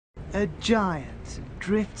A giant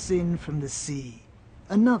drifts in from the sea.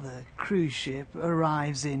 Another cruise ship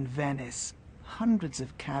arrives in Venice. Hundreds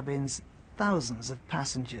of cabins, thousands of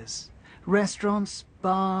passengers. Restaurants,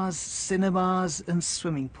 bars, cinemas and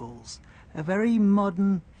swimming pools. A very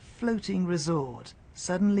modern, floating resort,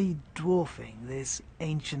 suddenly dwarfing this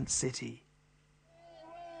ancient city.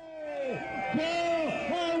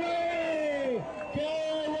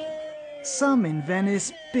 Some in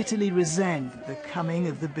Venice bitterly resent the coming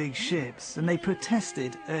of the big ships, and they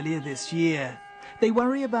protested earlier this year. They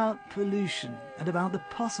worry about pollution and about the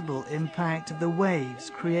possible impact of the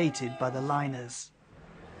waves created by the liners.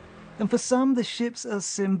 And for some, the ships are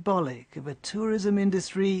symbolic of a tourism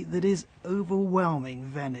industry that is overwhelming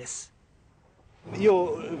Venice. I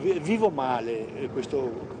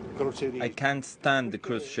can't stand the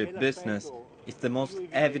cruise ship business. It's the most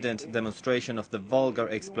evident demonstration of the vulgar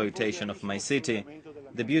exploitation of my city.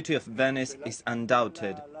 The beauty of Venice is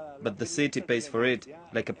undoubted, but the city pays for it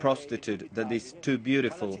like a prostitute that is too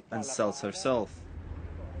beautiful and sells herself.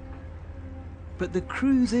 But the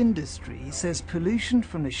cruise industry says pollution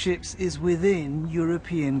from the ships is within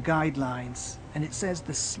European guidelines, and it says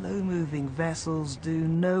the slow-moving vessels do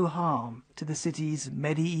no harm to the city's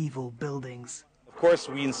medieval buildings. Of course,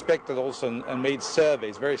 we inspected also and made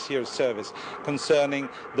surveys, very serious surveys, concerning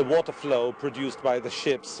the water flow produced by the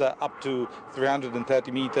ships up to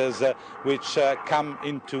 330 meters, which come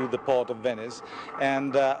into the port of Venice.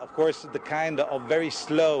 And of course, the kind of very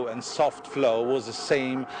slow and soft flow was the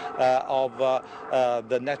same of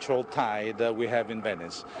the natural tide we have in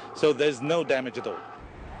Venice. So there's no damage at all.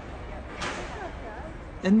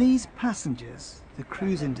 And these passengers, the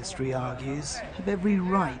cruise industry argues, have every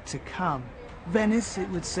right to come. Venice, it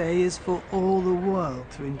would say, is for all the world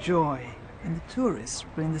to enjoy, and the tourists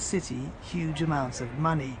bring the city huge amounts of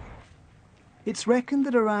money. It's reckoned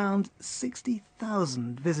that around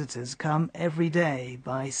 60,000 visitors come every day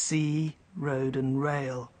by sea, road and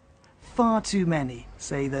rail. Far too many,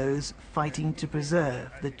 say those fighting to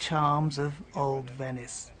preserve the charms of old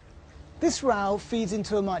Venice. This row feeds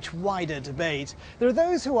into a much wider debate. There are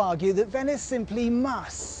those who argue that Venice simply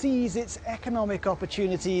must seize its economic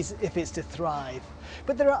opportunities if it's to thrive.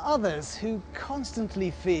 But there are others who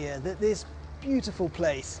constantly fear that this beautiful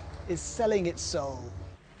place is selling its soul.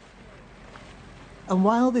 And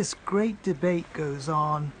while this great debate goes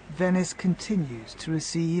on, Venice continues to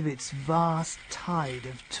receive its vast tide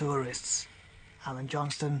of tourists.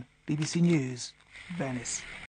 Johnston, BBC News, Venice.